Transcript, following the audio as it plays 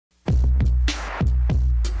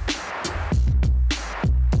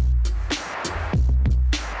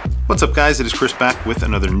What's up guys, it is Chris back with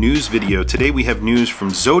another news video. Today we have news from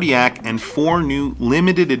Zodiac and 4 new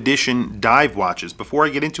limited edition dive watches. Before I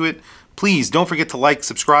get into it, please don't forget to like,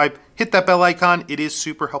 subscribe, hit that bell icon. It is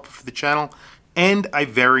super helpful for the channel and I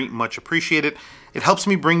very much appreciate it. It helps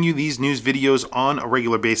me bring you these news videos on a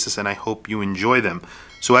regular basis and I hope you enjoy them.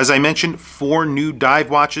 So as I mentioned, 4 new dive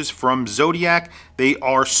watches from Zodiac. They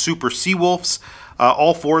are Super Seawolves.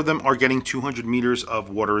 All 4 of them are getting 200 meters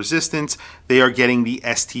of water resistance. They are getting the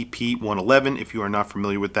STP 111. If you are not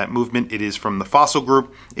familiar with that movement, it is from the Fossil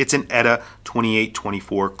Group. It's an ETA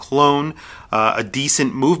 2824 clone. A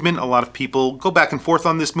decent movement. A lot of people go back and forth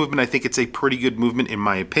on this movement. I think it's a pretty good movement in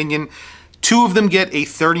my opinion. 2 of them get a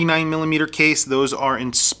 39mm case. Those are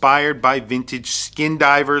inspired by vintage skin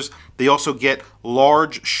divers. They also get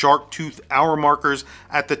large shark tooth hour markers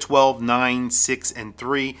at the 12, 9, 6, and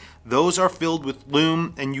 3. Those are filled with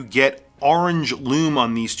lume, and you get orange lume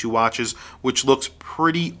on these 2 watches, which looks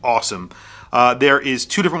pretty awesome. There is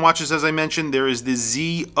 2 different watches, as I mentioned. There is the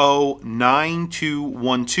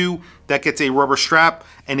ZO9212 that gets a rubber strap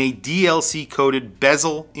and a DLC coated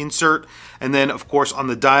bezel insert. And then, of course, on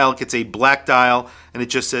the dial, it gets a black dial, and it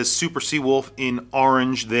just says Super Seawolf in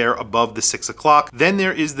orange there above the 6 o'clock. Then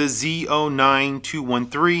there is the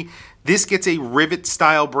ZO9213. This gets a rivet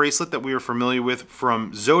style bracelet that we are familiar with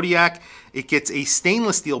from Zodiac. It gets a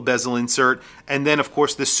stainless steel bezel insert, and then of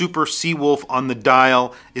course the Super Seawolf on the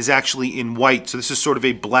dial is actually in white. So this is sort of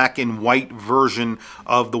a black and white version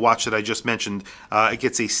of the watch that I just mentioned. It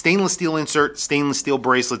gets a stainless steel insert, stainless steel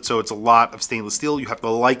bracelet, so it's a lot of stainless steel. You have to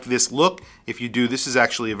like this look. If you do, this is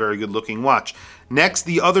actually a very good looking watch. Next,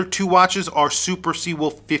 the other 2 watches are Super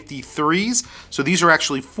Seawolf 53s. So these are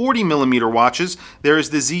actually 40mm watches. There is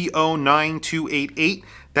the ZO9288.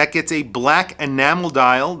 That gets a black enamel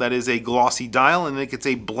dial, that is a glossy dial, and it gets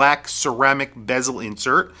a black ceramic bezel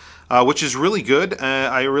insert, which is really good.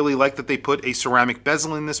 I really like that they put a ceramic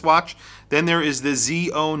bezel in this watch. Then there is the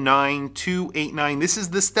ZO9289. This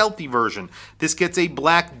is the stealthy version. This gets a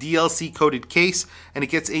black DLC coated case, and it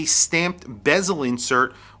gets a stamped bezel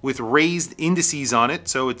insert with raised indices on it,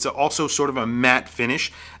 so it's also sort of a matte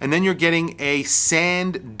finish. And then you're getting a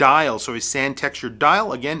sand dial, so a sand textured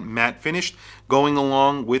dial, again matte finished, going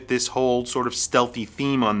along with this whole sort of stealthy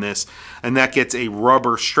theme on this, and that gets a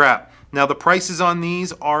rubber strap. Now the prices on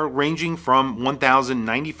these are ranging from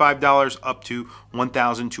 $1,095 up to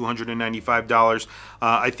 $1,295.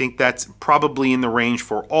 I think that's probably in the range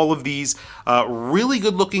for all of these. Really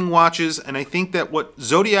good looking watches, and I think that what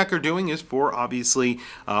Zodiac are doing is for obviously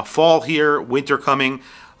fall here, winter coming.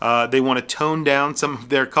 They want to tone down some of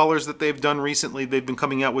their colors that they've done recently. They've been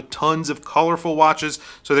coming out with tons of colorful watches,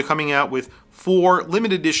 so they're coming out with 4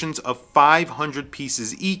 limited editions of 500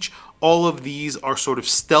 pieces each. All of these are sort of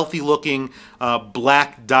stealthy looking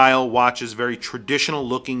black dial watches, very traditional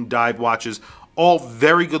looking dive watches. All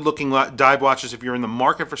very good looking dive watches. If you're in the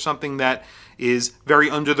market for something that is very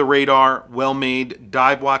under the radar, well made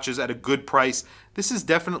dive watches at a good price, this is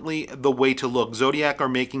definitely the way to look. Zodiac are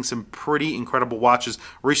making some pretty incredible watches.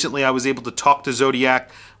 Recently I was able to talk to Zodiac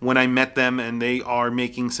when I met them, and they are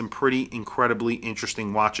making some pretty incredibly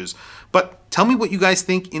interesting watches. But tell me what you guys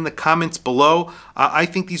think in the comments below. I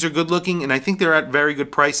think these are good looking, and I think they're at very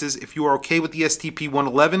good prices. If you are okay with the STP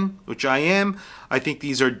 111, which I am, I think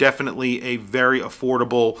these are definitely a very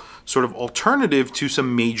affordable sort of alternative to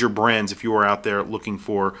some major brands if you are out there looking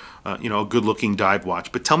for you know, a good looking dive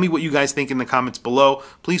watch. But tell me what you guys think in the comments below.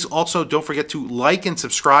 Please also don't forget to like and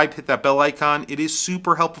subscribe, hit that bell icon. It is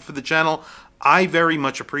super helpful for the channel. I very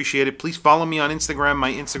much appreciate it. Please follow me on Instagram.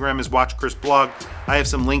 My Instagram is WatchChrisBlog. I have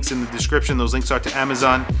some links in the description. Those links are to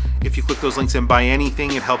Amazon. If you click those links and buy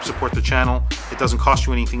anything, it helps support the channel. It doesn't cost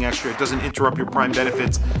you anything extra. It doesn't interrupt your Prime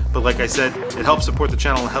benefits. But like I said, it helps support the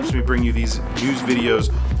channel and helps me bring you these news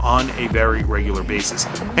videos on a very regular basis.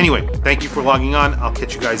 Anyway, thank you for logging on. I'll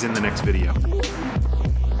catch you guys in the next video.